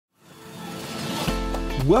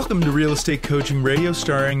Welcome to Real Estate Coaching Radio,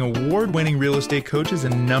 starring award-winning real estate coaches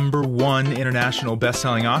and #1 international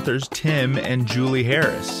best-selling authors, Tim and Julie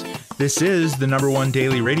Harris. This is the #1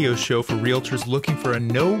 daily radio show for realtors looking for a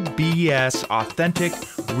no BS, authentic,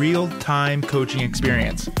 real-time coaching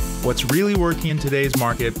experience. What's really working in today's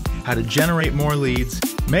market, how to generate more leads,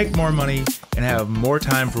 make more money, and have more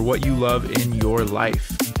time for what you love in your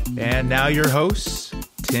life. And now your hosts,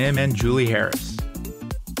 Tim and Julie Harris.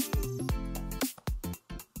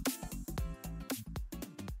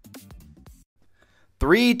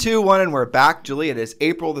 Three, two, one, and we're back, Julie. It is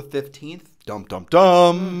April the 15th. Dum, dum,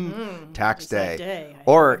 dum. Tax day.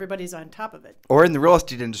 Or everybody's on top of it. Or in the real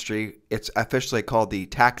estate industry, it's officially called the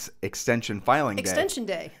Tax Extension Filing Day. Extension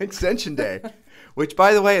Day. Extension Day. Which,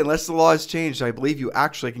 by the way, unless the law has changed, I believe you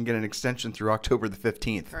actually can get an extension through October the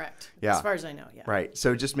 15th. Correct. Yeah. As far as I know, yeah. Right.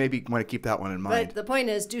 So just maybe want to keep that one in mind. But the point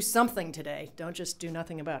is, do something today. Don't just do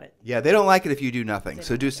nothing about it. Yeah, they don't like it if you do nothing.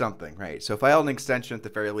 So do something, right? So file an extension at the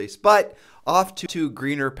very least. But off to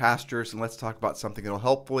greener pastures, and let's talk about something that will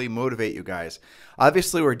hopefully motivate you guys.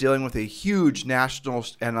 Obviously, we're dealing with a huge national,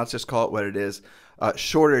 and let's just call it what it is,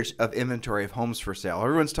 shortage of inventory of homes for sale.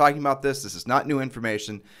 Everyone's talking about this. This is not new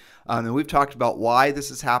information. And we've talked about why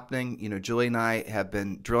this is happening. You know, Julie and I have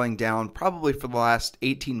been drilling down probably for the last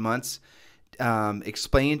 18 months,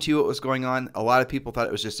 explaining to you what was going on. A lot of people thought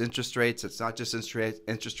it was just interest rates. It's not just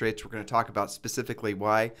interest rates. We're going to talk about specifically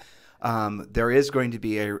why. There is going to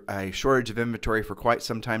be a shortage of inventory for quite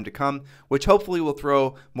some time to come, which hopefully will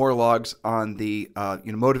throw more logs on the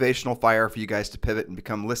motivational fire for you guys to pivot and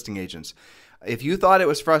become listing agents. If you thought it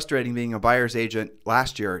was frustrating being a buyer's agent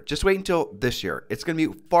last year, just wait until this year. It's going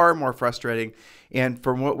to be far more frustrating. And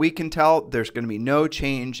from what we can tell, there's going to be no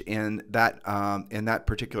change in that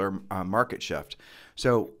particular market shift.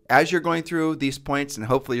 So as you're going through these points, and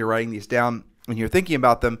hopefully you're writing these down and you're thinking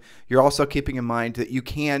about them, you're also keeping in mind that you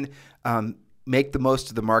can make the most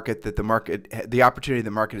of the market, the opportunity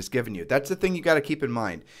the market has given you. That's the thing you got to keep in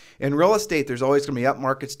mind. In real estate, there's always going to be up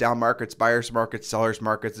markets, down markets, buyers markets, sellers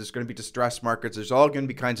markets. There's going to be distressed markets. There's all going to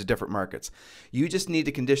be kinds of different markets. You just need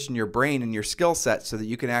to condition your brain and your skill set so that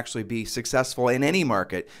you can actually be successful in any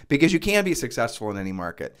market, because you can be successful in any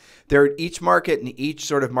market. Each market and each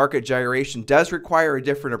sort of market gyration does require a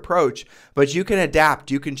different approach, but you can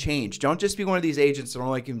adapt, you can change. Don't just be one of these agents that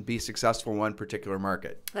only can be successful in one particular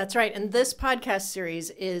market. That's right. And this podcast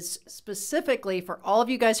series is specifically for all of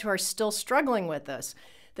you guys who are still struggling with this.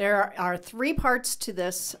 There are 3 parts to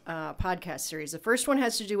this podcast series. The first one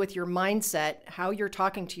has to do with your mindset, how you're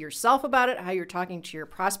talking to yourself about it, how you're talking to your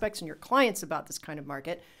prospects and your clients about this kind of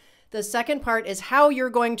market. The second part is how you're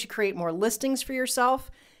going to create more listings for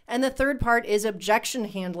yourself. And the third part is objection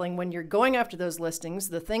handling when you're going after those listings.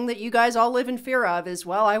 The thing that you guys all live in fear of is,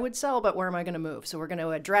 well, I would sell, but where am I going to move? So we're going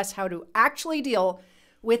to address how to actually deal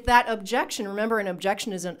with that objection. Remember, an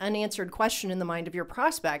objection is an unanswered question in the mind of your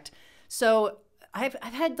prospect. So I've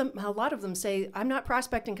had a lot of them say, I'm not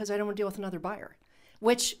prospecting because I don't want to deal with another buyer,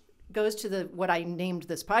 which goes to what I named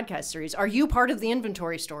this podcast series. Are you part of the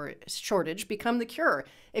inventory shortage? Become the cure.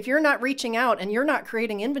 If you're not reaching out and you're not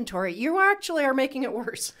creating inventory, you actually are making it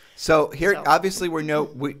worse. So here, obviously,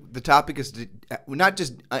 the topic is to not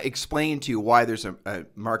just explain to you why there's a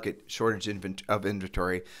market shortage of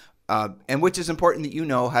inventory, and which is important that you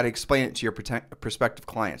know how to explain it to your prospective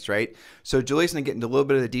clients, right? So Julie's going to get into a little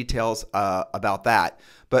bit of the details about that.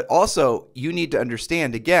 But also, you need to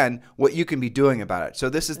understand, again, what you can be doing about it. So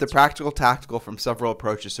this is the practical tactical from several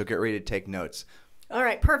approaches, so get ready to take notes. All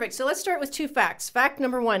right, perfect. So let's start with 2 facts. Fact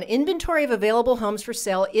number 1, inventory of available homes for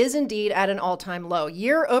sale is indeed at an all-time low.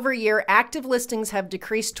 Year over year, active listings have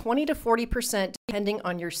decreased 20 to 40% depending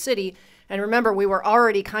on your city. And remember, we were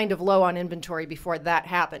already kind of low on inventory before that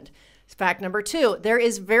happened. Fact number 2, there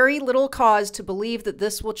is very little cause to believe that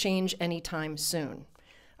this will change anytime soon.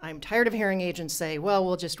 I'm tired of hearing agents say, well,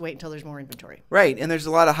 we'll just wait until there's more inventory. Right. And there's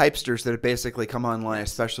a lot of hypesters that have basically come online,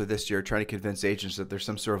 especially this year, trying to convince agents that there's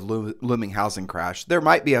some sort of looming housing crash. There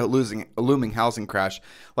might be a looming housing crash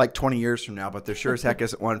like 20 years from now, but there sure as heck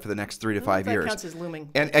isn't one for the next 3 to 5 years. That counts as looming.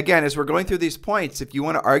 And again, as we're going through these points, if you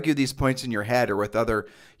want to argue these points in your head or with other,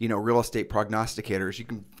 real estate prognosticators, you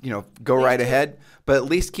can, go right ahead. But at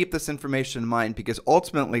least keep this information in mind, because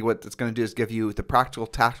ultimately what it's going to do is give you the practical,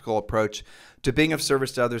 tactical approach to being of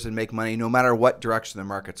service to others and make money no matter what direction the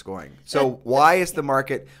market's going. So why is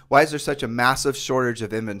there such a massive shortage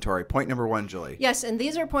of inventory? Point number 1, Julie. Yes, and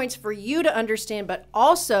these are points for you to understand, but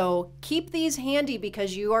also keep these handy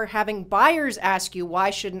because you are having buyers ask you,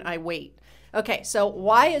 why shouldn't I wait? Okay, so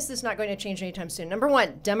why is this not going to change anytime soon? Number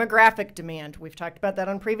 1, demographic demand. We've talked about that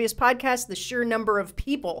on previous podcasts, the sheer number of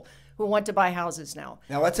people who want to buy houses now.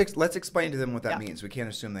 Now let's explain to them what that means. We can't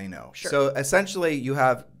assume they know. Sure. So essentially, you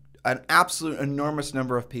have an absolute enormous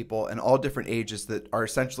number of people in all different ages that are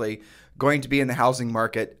essentially going to be in the housing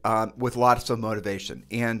market with lots of motivation,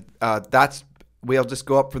 and we'll just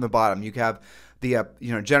go up from the bottom. You have the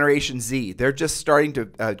Generation Z. They're just starting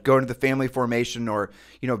to go into the family formation or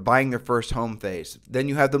buying their first home phase. Then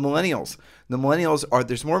you have the millennials. The millennials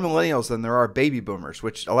there's more millennials than there are baby boomers,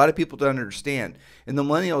 which a lot of people don't understand. And the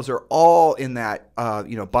millennials are all in that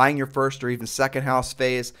buying your first or even second house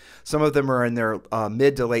phase. Some of them are in their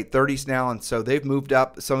mid to late 30s now, and so they've moved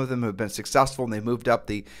up. Some of them have been successful and they've moved up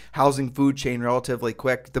the housing food chain relatively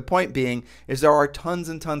quick. The point being is there are tons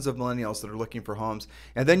and tons of millennials that are looking for homes.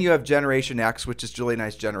 And then you have Generation X, which is Julie and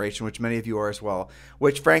I's generation, which many of you are as well,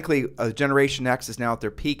 which frankly, Generation X is now at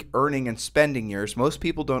their peak earning and spending years. Most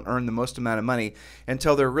people don't earn the most amount of money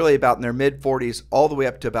until they're really about in their mid 40s all the way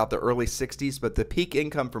up to about the early 60s, but the peak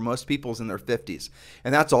income for most people is in their 50s.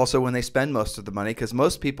 And that's also when they spend most of the money, because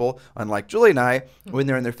most people, unlike Julie and I, when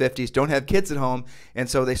they're in their 50s, don't have kids at home, and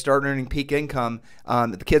so they start earning peak income.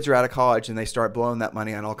 The kids are out of college and they start blowing that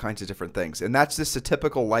money on all kinds of different things. And that's just a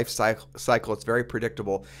typical life cycle. It's very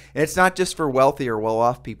predictable. And it's not just for wealthy or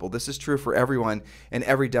well-off people. This is true for everyone in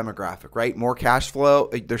every demographic, right? More cash flow.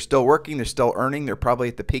 They're still working. They're still earning. They're probably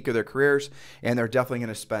at the peak of their careers, and they're definitely going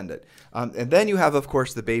to spend it. And then you have, of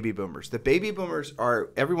course, the baby boomers. The baby boomers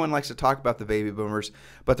everyone likes to talk about the baby boomers,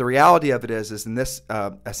 but the reality of it is in this,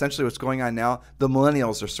 essentially what's going on now, the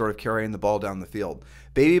millennials are sort of carrying the ball down the field.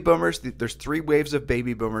 Baby boomers, there's three waves of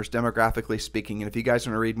baby boomers, demographically speaking. And if you guys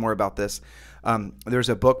want to read more about this, there's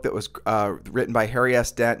a book that was written by Harry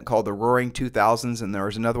S. Dent called The Roaring 2000s, and there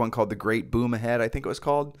was another one called The Great Boom Ahead, I think it was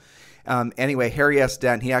called. Anyway, Harry S.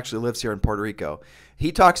 Dent, he actually lives here in Puerto Rico.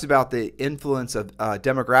 He talks about the influence of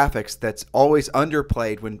demographics that's always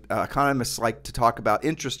underplayed when economists like to talk about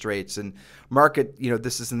interest rates and market,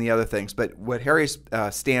 this is and the other things. But what Harry's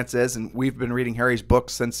stance is, and we've been reading Harry's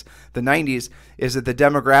books since the 90s, is that the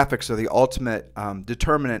demographics are the ultimate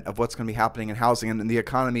determinant of what's going to be happening in housing and in the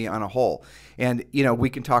economy on a whole. And, we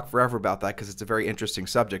can talk forever about that because it's a very interesting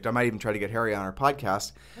subject. I might even try to get Harry on our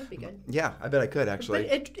podcast. That'd be good. Yeah, I bet I could, actually.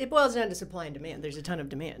 But it boils down to supply and demand. There's a ton of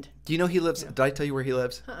demand. Do you know he lives, did I tell you where he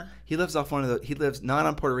lives? He lives off he lives not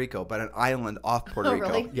on Puerto Rico, but an island off Puerto Rico.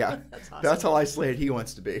 Really? Yeah. That's awesome. That's how isolated he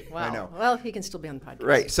wants to be. Wow. I know. Well, he can still be on the podcast.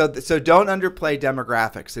 Right. So don't underplay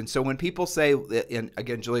demographics. And so when people say, and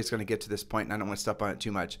again, Julie's going to get to this point, and I don't want to step on it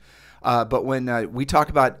too much. But when we talk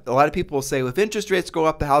about, a lot of people will say, if interest rates go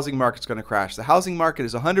up, the housing market's going to crash. The housing market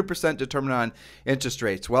is 100% determined on interest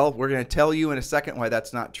rates. Well, we're going to tell you in a second why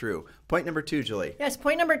that's not true. Point number 2, Julie. Yes,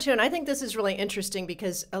 point number 2. And I think this is really interesting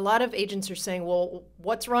because a lot of agents are saying, well,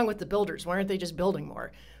 what's wrong with the builders? Why aren't they just building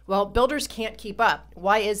more? Well, builders can't keep up.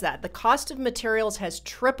 Why is that? The cost of materials has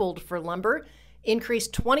tripled for lumber,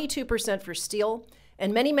 increased 22% for steel,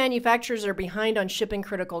 and many manufacturers are behind on shipping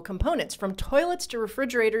critical components. From toilets to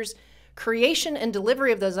refrigerators, creation and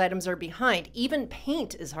delivery of those items are behind. Even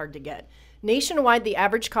paint is hard to get. Nationwide, the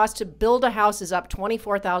average cost to build a house is up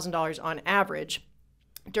 $24,000 on average.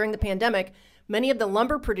 During the pandemic, many of the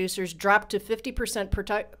lumber producers dropped to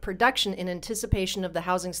 50% production in anticipation of the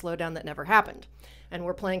housing slowdown that never happened. And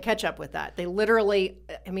we're playing catch up with that. They literally,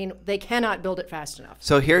 they cannot build it fast enough.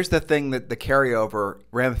 So here's the thing, that the carryover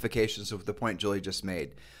ramifications of the point Julie just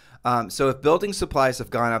made. So if building supplies have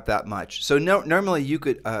gone up that much, so normally you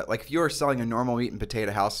could, like if you were selling a normal meat and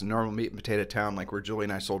potato house, a normal meat and potato town, like where Julie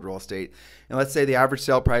and I sold real estate, and let's say the average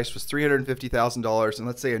sale price was $350,000, and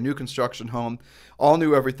let's say a new construction home, all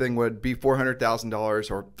new everything would be $400,000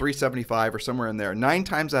 or $375,000 or somewhere in there. 9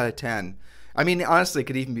 times out of 10. Honestly, it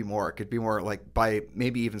could even be more. It could be more like by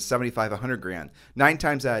maybe even 75, 100 grand. 9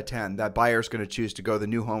 times out of 10, that buyer is going to choose to go the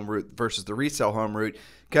new home route versus the resale home route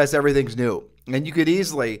because everything's new. And you could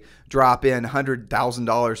easily drop in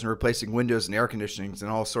 $100,000 in replacing windows and air conditionings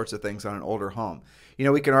and all sorts of things on an older home.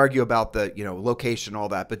 We can argue about the, location, all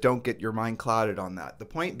that, but don't get your mind clouded on that. The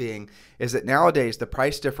point being is that nowadays the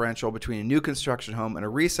price differential between a new construction home and a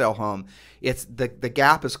resale home, it's the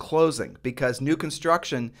gap is closing because new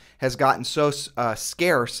construction has gotten so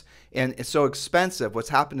scarce and it's so expensive. What's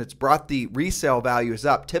happened, it's brought the resale values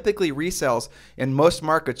up. Typically resales in most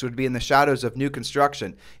markets would be in the shadows of new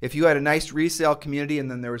construction. If you had a nice resale community and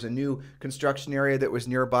then there was a new construction area that was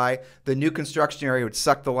nearby, the new construction area would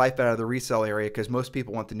suck the life out of the resale area because most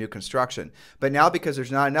people want the new construction. But now because there's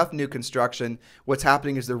not enough new construction, what's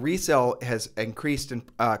happening is the resale has increased in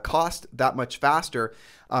cost that much faster.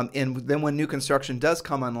 And then when new construction does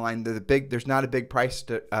come online, there's not a big price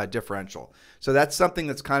differential. So that's something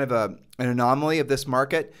that's kind of anomaly of this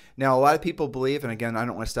market. Now, a lot of people believe, and again, I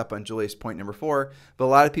don't want to step on Julie's point number 4, but a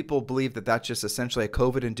lot of people believe that that's just essentially a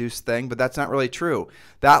COVID-induced thing, but that's not really true.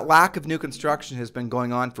 That lack of new construction has been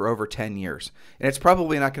going on for over 10 years, and it's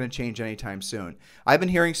probably not going to change anytime soon. I've been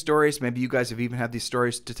hearing stories, maybe you guys have even had these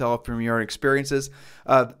stories to tell from your own experiences,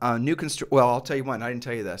 of new construction. Well, I'll tell you one, I didn't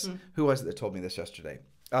tell you this. Who was it that told me this yesterday?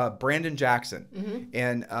 Brandon Jackson,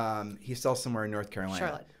 and he sells somewhere in North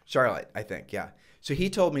Carolina. Charlotte, I think, yeah. So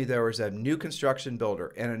he told me there was a new construction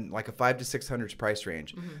builder in like a 500 to 600 price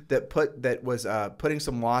range that was putting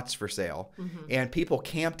some lots for sale, and people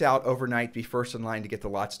camped out overnight to be first in line to get the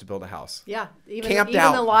lots to build a house. Yeah, even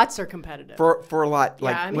the lots are competitive for a lot. Yeah,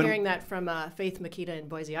 like I'm hearing that from Faith Makita in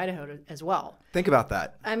Boise, Idaho, as well. Think about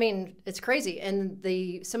that. I mean, it's crazy, and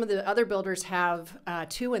some of the other builders have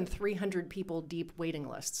 200 and 300 people deep waiting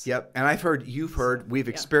lists. Yep, and you've heard, we've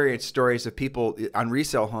experienced stories of people on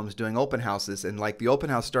resale homes doing open houses, and like the open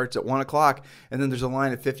house starts at 1 o'clock, and then there's a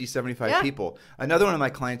line of 50, 75 people. Another one of my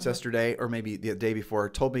clients yesterday, or maybe the day before,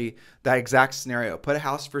 told me that exact scenario. Put a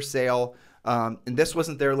house for sale, and this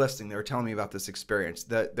wasn't their listing. They were telling me about this experience.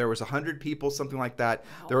 That there was 100 people, something like that.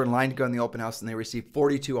 Wow. They were in line to go in the open house, and they received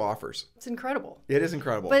 42 offers. It's incredible. It is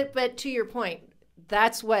incredible. But to your point,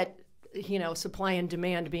 that's what supply and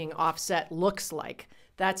demand being offset looks like.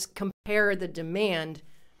 That's compare the demand,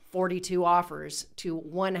 42 offers, to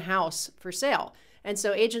one house for sale. And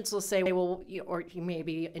so agents will say, well, or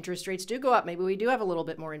maybe interest rates do go up. Maybe we do have a little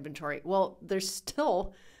bit more inventory. Well, there's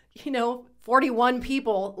still, 41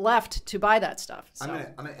 people left to buy that stuff. So,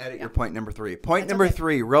 I'm going to edit your point number 3. Point number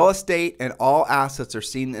 3, real estate and all assets are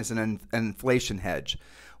seen as an inflation hedge.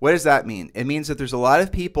 What does that mean? It means that there's a lot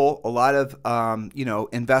of people, a lot of,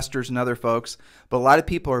 investors and other folks, but a lot of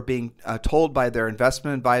people are being told by their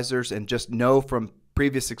investment advisors and just know from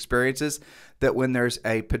previous experiences that when there's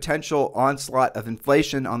a potential onslaught of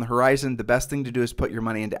inflation on the horizon, the best thing to do is put your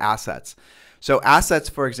money into assets. So assets,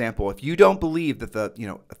 for example, if you don't believe that the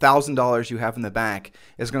 $1,000 you have in the bank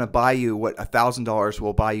is going to buy you what $1,000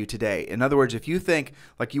 will buy you today. In other words, if you think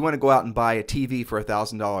like you want to go out and buy a TV for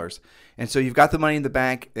 $1,000, and so you've got the money in the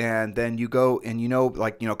bank, and then you go and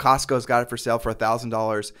Costco's got it for sale for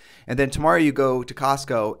 $1,000, and then tomorrow you go to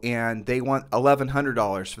Costco and they want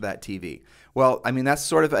 $1,100 for that TV. Well, I mean, that's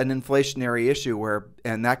sort of an inflationary issue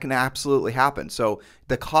and that can absolutely happen. So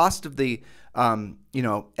the cost of the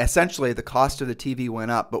essentially the cost of the TV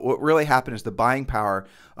went up, but what really happened is the buying power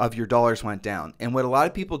of your dollars went down. And what a lot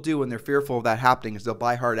of people do when they're fearful of that happening is they'll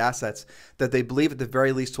buy hard assets that they believe at the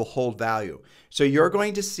very least will hold value. So you're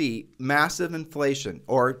going to see massive inflation,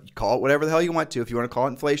 or call it whatever the hell you want to. If you want to call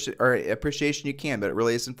it inflation or appreciation, you can, but it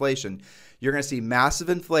really is inflation. You're going to see massive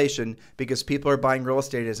inflation because people are buying real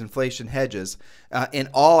estate as inflation hedges in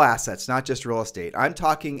all assets, not just real estate. I'm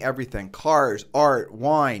talking everything: cars, art,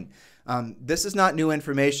 wine. This is not new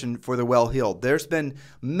information for the well-heeled. There's been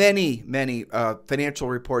many financial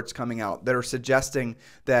reports coming out that are suggesting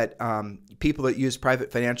that people that use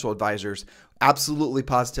private financial advisors absolutely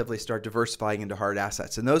positively start diversifying into hard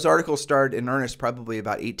assets. And those articles started in earnest probably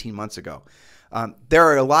about 18 months ago. There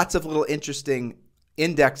are lots of little interesting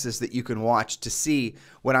indexes that you can watch to see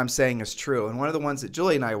what I'm saying is true. And one of the ones that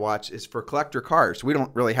Julie and I watch is for collector cars. We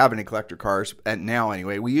don't really have any collector cars, and now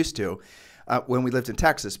anyway. We used to when we lived in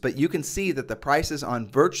Texas. But you can see that the prices on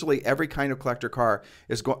virtually every kind of collector car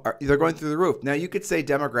they're going through the roof. Now, you could say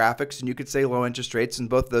demographics and you could say low interest rates, and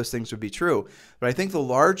both of those things would be true. But I think the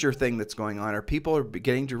larger thing that's going on are people are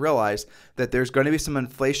beginning to realize that there's going to be some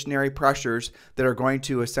inflationary pressures that are going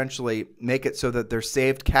to essentially make it so that their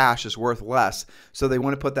saved cash is worth less. So they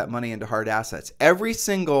want to put that money into hard assets. Every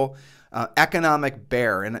single economic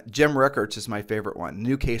bear, and Jim Rickards is my favorite one,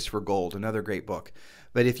 New Case for Gold, another great book.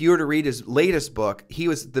 But if you were to read his latest book, he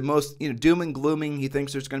was the most doom and glooming. He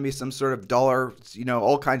thinks there's going to be some sort of dollar,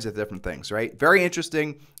 all kinds of different things, right? Very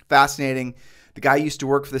interesting, fascinating. The guy used to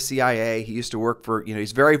work for the CIA. He used to work for,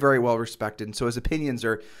 he's very, very well respected. And so his opinions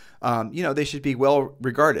are, they should be well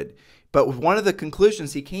regarded. But one of the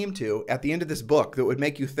conclusions he came to at the end of this book that would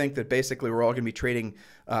make you think that basically we're all going to be trading,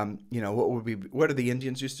 what do the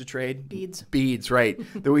Indians used to trade? Beads. Beads, right.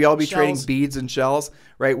 That we all be Shells. trading beads and shells,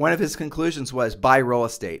 right? One of his conclusions was buy real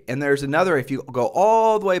estate. And there's another, if you go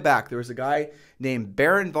all the way back, there was a guy named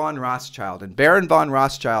Baron von Rothschild. And Baron von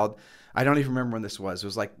Rothschild, I don't even remember when this was. It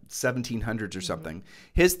was like 1700s or something.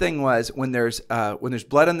 His thing was when there's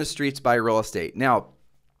blood on the streets, buy real estate. Now,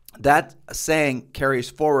 that saying carries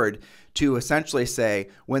forward to essentially say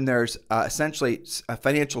when there's essentially a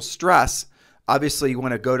financial stress, obviously you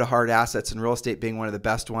want to go to hard assets, and real estate being one of the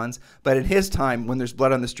best ones. But in his time, when there's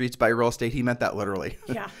blood on the streets by real estate, he meant that literally.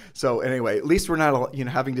 Yeah. So anyway, at least we're not,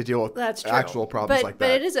 having to deal with actual problems like that.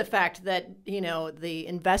 But it is a fact that, the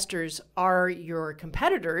investors are your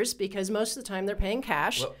competitors because most of the time they're paying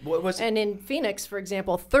cash. What was and in Phoenix, for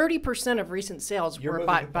example, 30% of recent sales were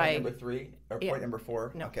bought by number 3 or point number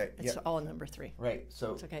 4. No, okay, it's all number 3. Right.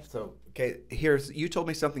 So it's okay. You told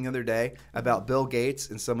me something the other day about Bill Gates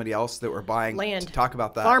and somebody else that were buying land. Talk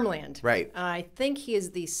about that. Farmland. Right. I think he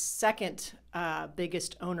is the second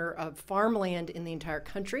biggest owner of farmland in the entire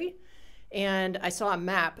country. And I saw a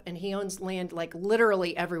map, and he owns land like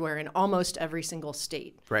literally everywhere in almost every single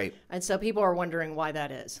state. Right. And so people are wondering why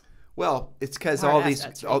that is. Well, it's because all these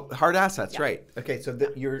hard assets, right? Okay, so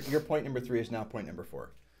your point number 3 is now point number 4.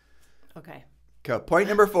 Okay. Point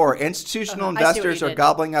number 4, institutional investors are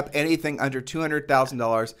gobbling up anything under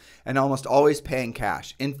 $200,000 and almost always paying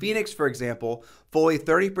cash. In Phoenix, for example, fully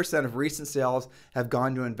 30% of recent sales have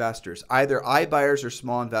gone to investors, either iBuyers or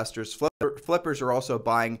small investors. Flippers are also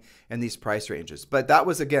buying in these price ranges. But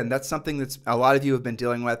that's something that's a lot of you have been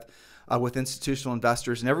dealing with institutional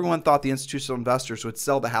investors. And everyone thought the institutional investors would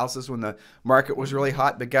sell the houses when the market was really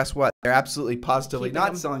hot. But guess what? They're absolutely positively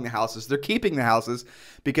not selling the houses. They're keeping the houses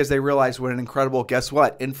because they realize what an incredible,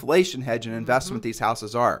 inflation hedge and investment these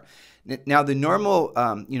houses are. Now, the normal,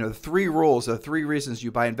 the 3 rules, the 3 reasons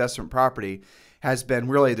you buy investment property has been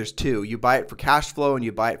really, there's 2. You buy it for cash flow and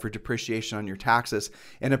you buy it for depreciation on your taxes.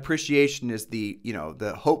 And appreciation is the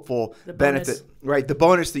hopeful benefit, right? The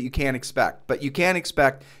bonus that you can't expect. But you can't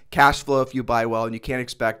expect cash flow if you buy well, and you can't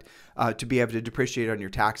expect to be able to depreciate on your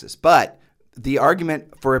taxes. But the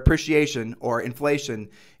argument for appreciation or inflation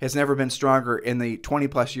has never been stronger in the 20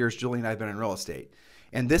 plus years Julie and I have been in real estate.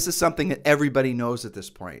 And this is something that everybody knows at this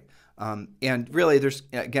point. And really, it's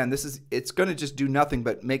going to just do nothing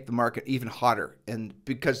but make the market even hotter. And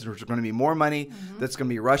because there's going to be more money that's going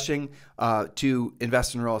to be rushing to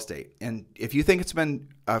invest in real estate. And if you think it's been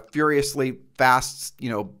a furiously fast,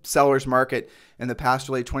 seller's market in the past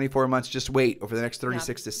really 24 months, just wait over the next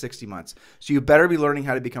 36 to 60 months. So you better be learning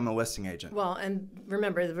how to become a listing agent. Well, and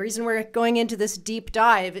remember, the reason we're going into this deep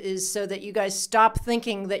dive is so that you guys stop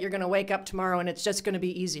thinking that you're going to wake up tomorrow and it's just going to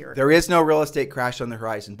be easier. There is no real estate crash on the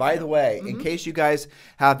horizon. By the way, in case you guys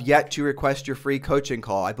have yet to request your free coaching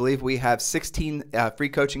call, I believe we have 16 free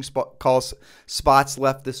coaching spots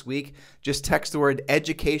left this week. Just text the word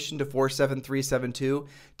education to 47372.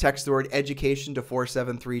 Text the word education to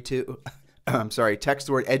 47332. Text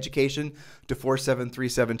the word education to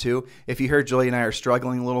 47372. If you heard Julie and I are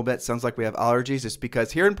struggling a little bit, sounds like we have allergies. It's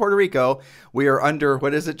because here in Puerto Rico, we are under,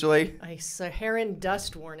 what is it, Julie? A Saharan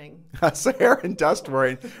dust warning. A Saharan dust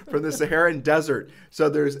warning from the Saharan desert. So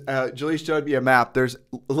there's, Julie showed me a map. There's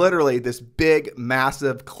literally this big,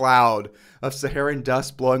 massive cloud of Saharan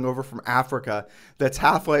dust blowing over from Africa that's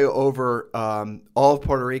halfway over all of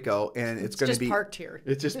Puerto Rico, and it's going to be parked here.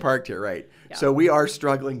 It's just parked here, right? Yeah. So we are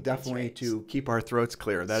struggling definitely to keep our throats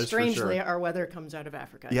clear. That is for sure. Strangely, our weather comes out of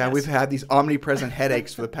Africa. Yeah, we've had these omnipresent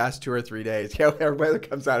headaches for the past 2 or 3 days. Yeah, our weather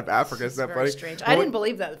comes out of Africa. Isn't that funny? Strange. I didn't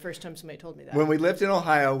believe that the first time somebody told me that. When we lived in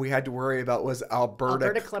Ohio, we had to worry about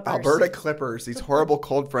Alberta Clippers, these horrible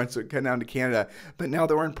cold fronts that come down to Canada. But now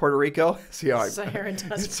that we're in Puerto Rico, Saharan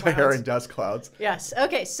dust clouds. Yes.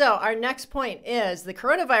 Okay, so our next point is the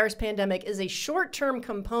coronavirus pandemic is a short-term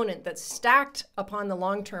component that's stacked upon the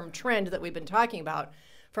long-term trend that we've been talking about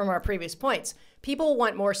from our previous points. People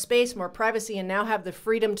want more space, more privacy, and now have the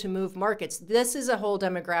freedom to move markets. This is a whole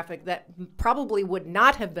demographic that probably would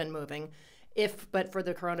not have been moving but for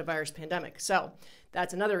the coronavirus pandemic. So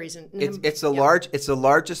that's another reason. It's the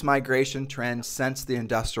largest migration trend since the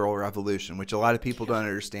Industrial Revolution, which a lot of people don't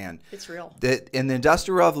understand. It's real. In the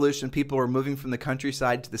Industrial Revolution, people were moving from the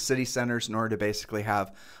countryside to the city centers in order to basically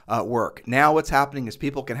have work. Now what's happening is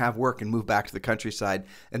people can have work and move back to the countryside,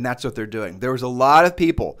 and that's what they're doing. There was a lot of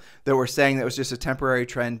people that were saying that it was just a temporary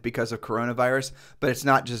trend because of coronavirus, but it's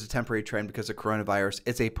not just a temporary trend because of coronavirus.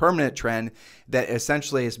 It's a permanent trend that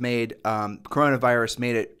essentially has made coronavirus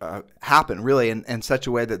made it happen, really, in such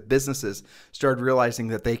a way that businesses started realizing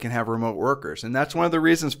that they can have remote workers. And that's one of the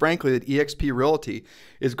reasons, frankly, that eXp Realty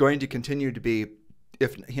is going to continue to be,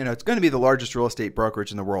 it's going to be the largest real estate brokerage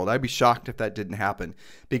in the world. I'd be shocked if that didn't happen,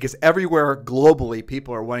 because everywhere globally,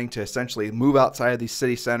 people are wanting to essentially move outside of these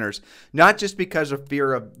city centers, not just because of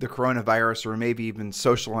fear of the coronavirus or maybe even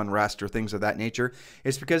social unrest or things of that nature.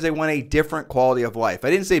 It's because they want a different quality of life. I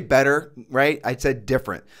didn't say better, right? I said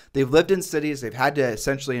different. They've lived in cities. They've had to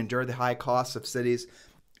essentially endure the high costs of cities.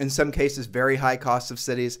 in some cases, very high costs of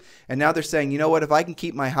cities. And now they're saying, you know what, if I can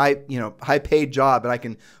keep my high paid job and I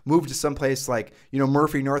can move to some place like,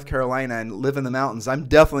 Murphy, North Carolina and live in the mountains, I'm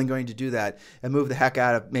definitely going to do that and move the heck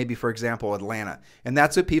out of maybe, for example, Atlanta. And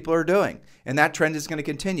that's what people are doing. And that trend is going to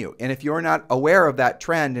continue. And if you're not aware of that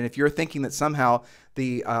trend, and if you're thinking that somehow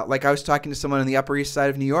like I was talking to someone on the Upper East Side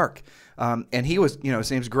of New York, and he was,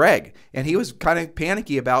 his name's Greg, and he was kind of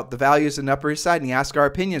panicky about the values in the Upper East Side, and he asked our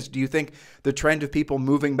opinions. Do you think the trend of people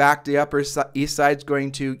moving back to the Upper East Side is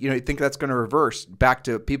going to, you think that's going to reverse back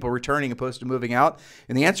to people returning opposed to moving out?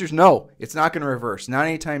 And the answer is no, it's not going to reverse, not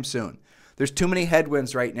anytime soon. There's too many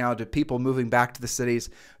headwinds right now to people moving back to the cities,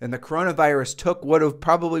 and the coronavirus took what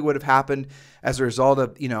probably would have happened as a result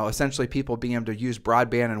of, essentially people being able to use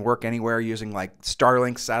broadband and work anywhere using like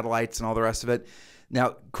Starlink satellites and all the rest of it.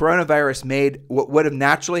 Now, coronavirus made what would have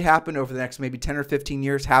naturally happened over the next maybe 10 or 15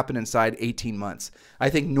 years happen inside 18 months. I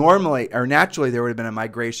think normally or naturally there would have been a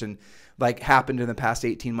migration like happened in the past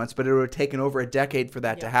 18 months, but it would have taken over a decade for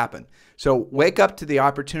that to happen. So wake up to the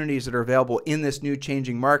opportunities that are available in this new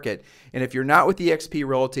changing market. And if you're not with eXp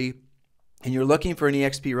Realty and you're looking for an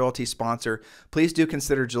eXp Realty sponsor, please do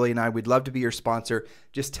consider Julie and I. We'd love to be your sponsor.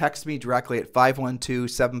 Just text me directly at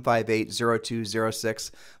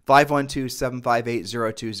 512-758-0206,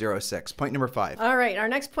 512-758-0206. Point number 5. All right, our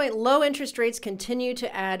next point, low interest rates continue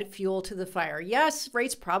to add fuel to the fire. Yes,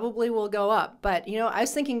 rates probably will go up, but I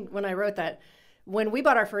was thinking when I wrote that, when we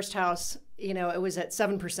bought our first house, it was at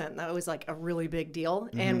 7%. That was like a really big deal.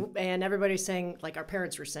 Mm-hmm. And everybody's saying, like our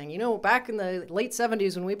parents were saying, back in the late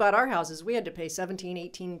 70s when we bought our houses, we had to pay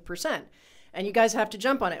 17, 18%. And you guys have to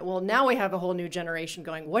jump on it. Well, now we have a whole new generation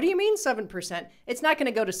going, what do you mean 7%? It's not going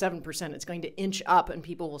to go to 7%. It's going to inch up and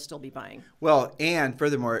people will still be buying. Well, and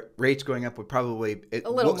furthermore, rates going up would probably... a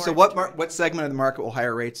little more. So what segment of the market will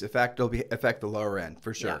higher rates affect? It'll affect the lower end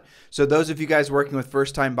for sure. Yeah. So those of you guys working with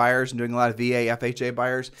first-time buyers and doing a lot of VA, FHA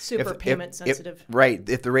buyers... Super payment sensitive. Right.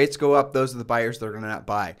 If the rates go up, those are the buyers that are going to not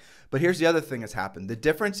buy. But here's the other thing that's happened. The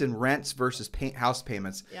difference in rents versus house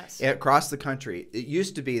payments across the country. It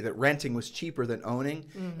used to be that renting was cheaper than owning.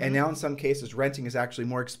 Mm-hmm. And now in some cases, renting is actually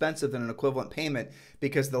more expensive than an equivalent payment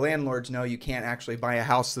because the landlords know you can't actually buy a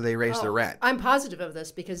house, so they raise their rent. I'm positive of this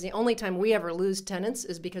because the only time we ever lose tenants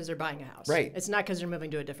is because they're buying a house. Right. It's not because they're moving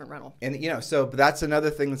to a different rental. And, so that's another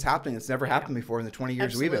thing that's happening. It's never happened before in the 20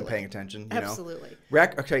 years we've been paying attention. Absolutely.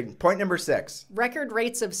 Okay, point number 6. Record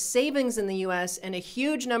rates of savings in the U.S. and a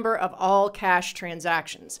huge number of all cash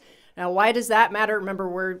transactions. Now, why does that matter? Remember,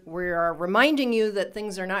 we're reminding you that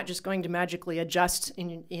things are not just going to magically adjust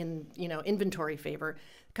in inventory favor.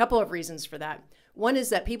 A couple of reasons for that. One is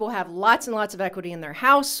that people have lots and lots of equity in their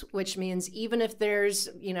house, which means even if there's,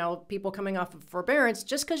 people coming off of forbearance,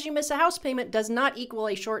 just because you miss a house payment does not equal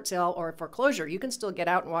a short sale or a foreclosure. You can still get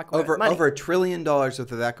out and walk away with money. Over $1 trillion worth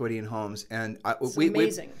of equity in homes. And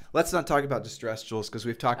amazing. Let's not talk about distress, Jules, because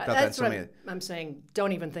we've talked about that in so many. I'm saying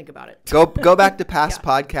don't even think about it. Go back to past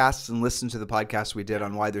podcasts and listen to the podcast we did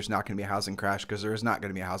on why there's not going to be a housing crash, because there is not going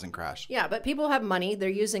to be a housing crash. Yeah, but people have money. They're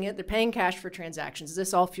using it. They're paying cash for transactions.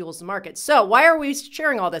 This all fuels the market. So why are we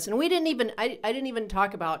sharing all this? And I didn't even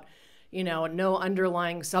talk about, no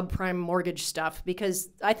underlying subprime mortgage stuff, because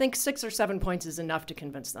I think 6 or 7 points is enough to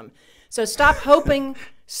convince them. So stop hoping,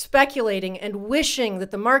 speculating, and wishing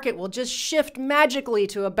that the market will just shift magically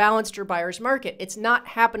to a balanced or buyer's market. It's not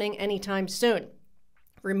happening anytime soon.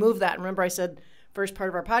 Remove that. Remember I said first part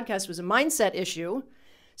of our podcast was a mindset issue.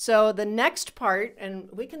 So the next part, and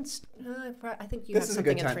we can, I think you have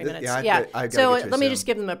something in 3 minutes. So let me just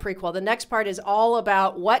give them a prequel. The next part is all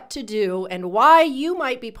about what to do and why you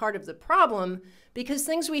might be part of the problem, because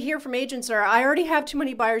things we hear from agents are, I already have too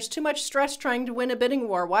many buyers, too much stress trying to win a bidding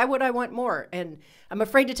war. Why would I want more? And I'm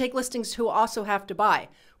afraid to take listings who also have to buy.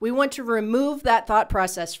 We want to remove that thought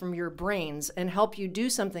process from your brains and help you do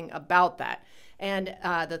something about that. And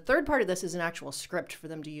the third part of this is an actual script for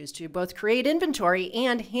them to use to both create inventory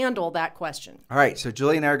and handle that question. All right. So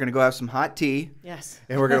Julie and I are going to go have some hot tea. Yes.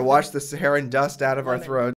 And we're going to wash the Saharan dust out of our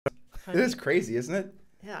throats. It is crazy, isn't it?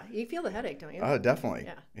 Yeah. You feel the headache, don't you? Oh, definitely.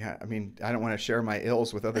 Yeah. I mean, I don't want to share my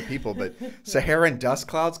ills with other people, but Saharan dust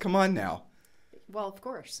clouds, come on now. Well, of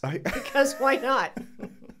course. Because why not?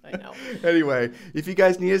 I know. Anyway, if you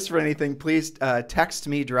guys need us for anything, please text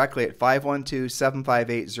me directly at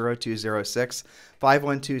 512-758-0206,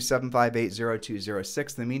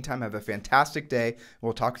 512-758-0206. In the meantime, have a fantastic day.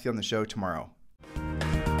 We'll talk with you on the show tomorrow.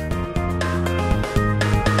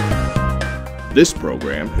 This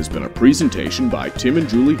program has been a presentation by Tim and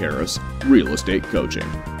Julie Harris, Real Estate Coaching.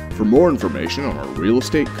 For more information on our real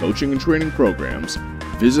estate coaching and training programs,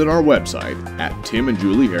 visit our website at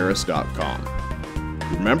timandjulieharris.com.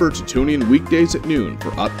 Remember to tune in weekdays at noon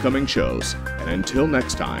for upcoming shows. And until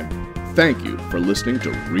next time, thank you for listening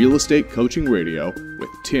to Real Estate Coaching Radio with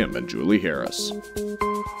Tim and Julie Harris.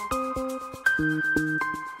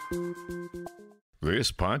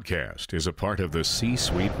 This podcast is a part of the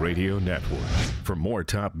C-Suite Radio Network. For more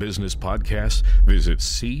top business podcasts, visit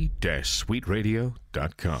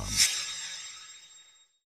c-suiteradio.com.